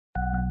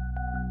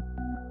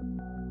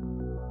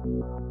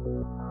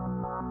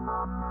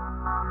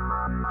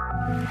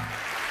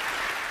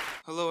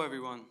Hello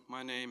everyone,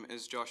 my name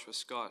is Joshua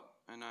Scott,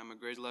 and I'm a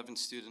grade 11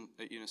 student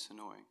at TEDxYouth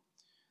Hanoi.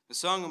 The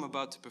song I'm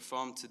about to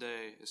perform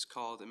today is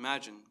called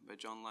Imagine by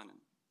John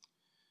Lennon.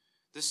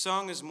 This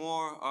song is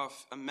more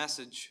of a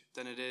message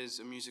than it is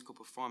a musical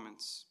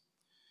performance.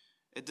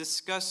 It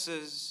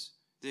discusses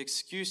the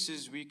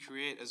excuses we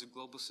create as a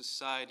global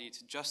society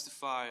to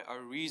justify our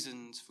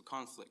reasons for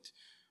conflict,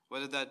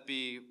 whether that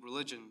be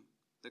religion,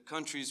 the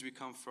countries we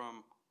come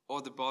from, or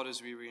the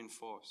borders we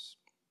reinforce.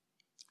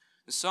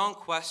 The song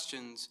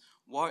questions,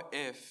 what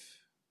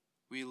if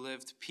we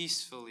lived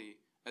peacefully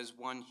as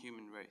one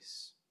human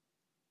race?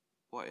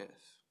 What if?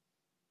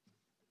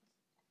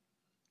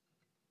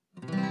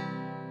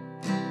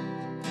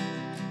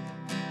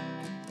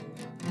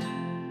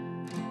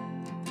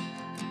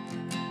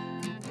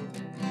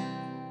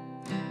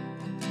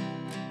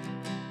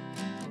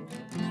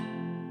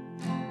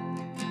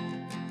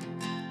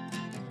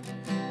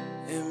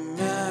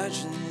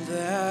 Imagine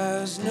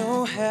there's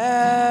no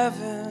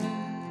heaven.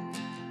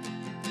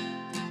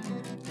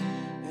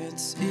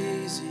 It's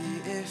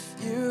easy if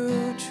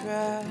you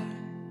try.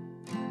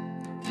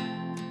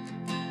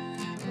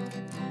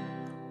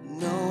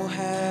 No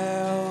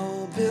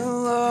hell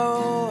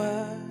below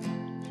us,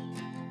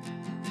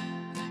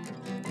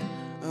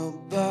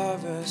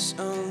 above us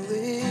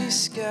only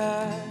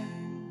sky.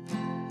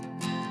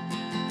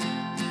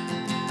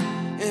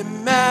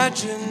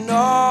 Imagine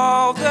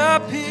all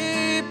the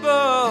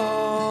people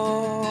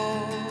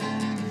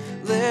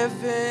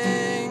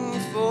living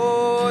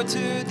for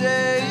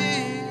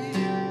today.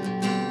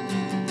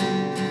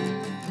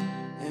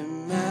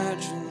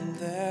 Imagine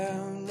there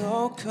are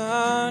no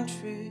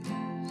countries.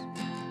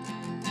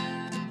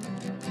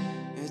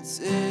 It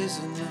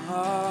isn't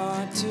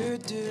hard to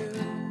do.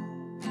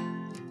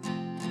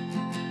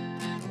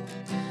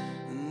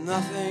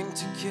 Nothing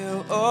to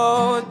kill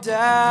or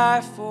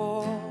die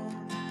for,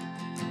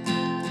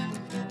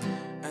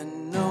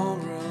 and no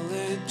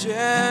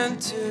religion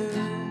too.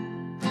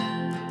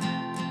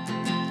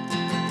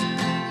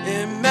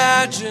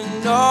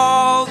 Imagine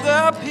all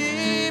the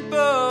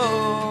people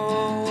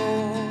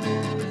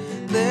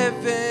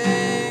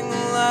living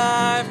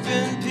life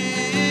in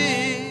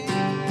peace.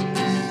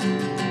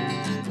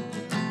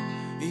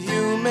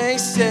 You may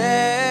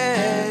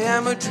say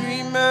I'm a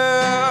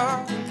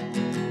dreamer,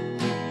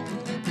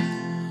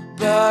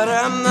 but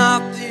I'm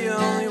not the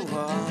only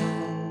one.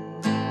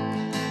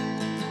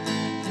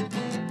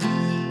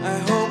 I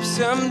hope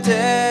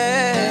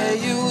someday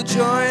you'll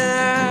join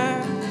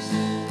us,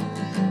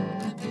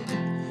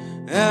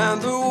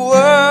 and the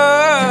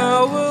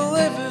world will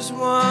live as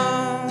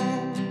one.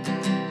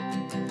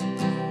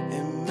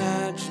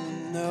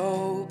 Imagine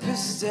no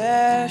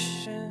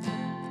possessions.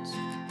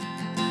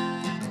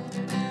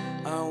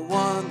 I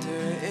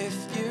wonder if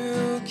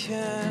you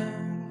can.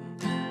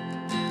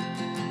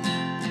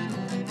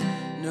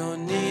 No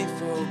need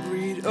for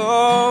greed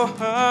or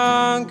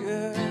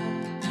hunger,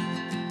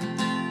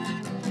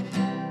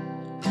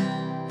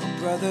 a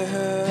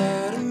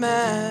brotherhood of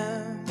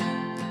man.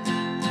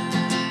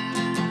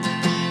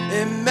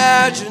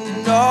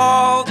 Imagine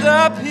all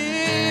the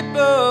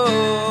people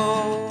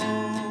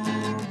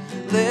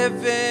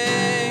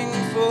living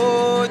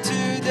for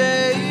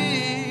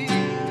today.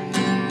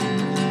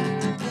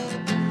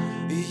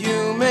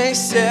 You may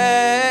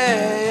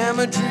say I'm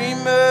a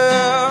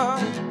dreamer,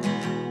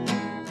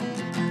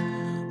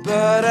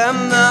 but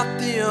I'm not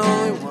the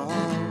only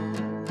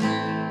one.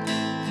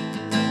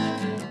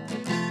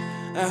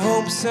 I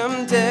hope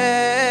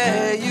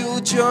someday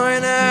you'll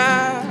join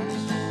us,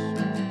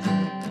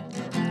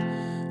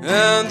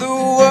 and the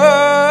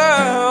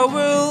world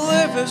will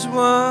live as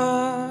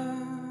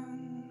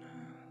one.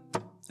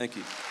 Thank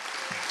you.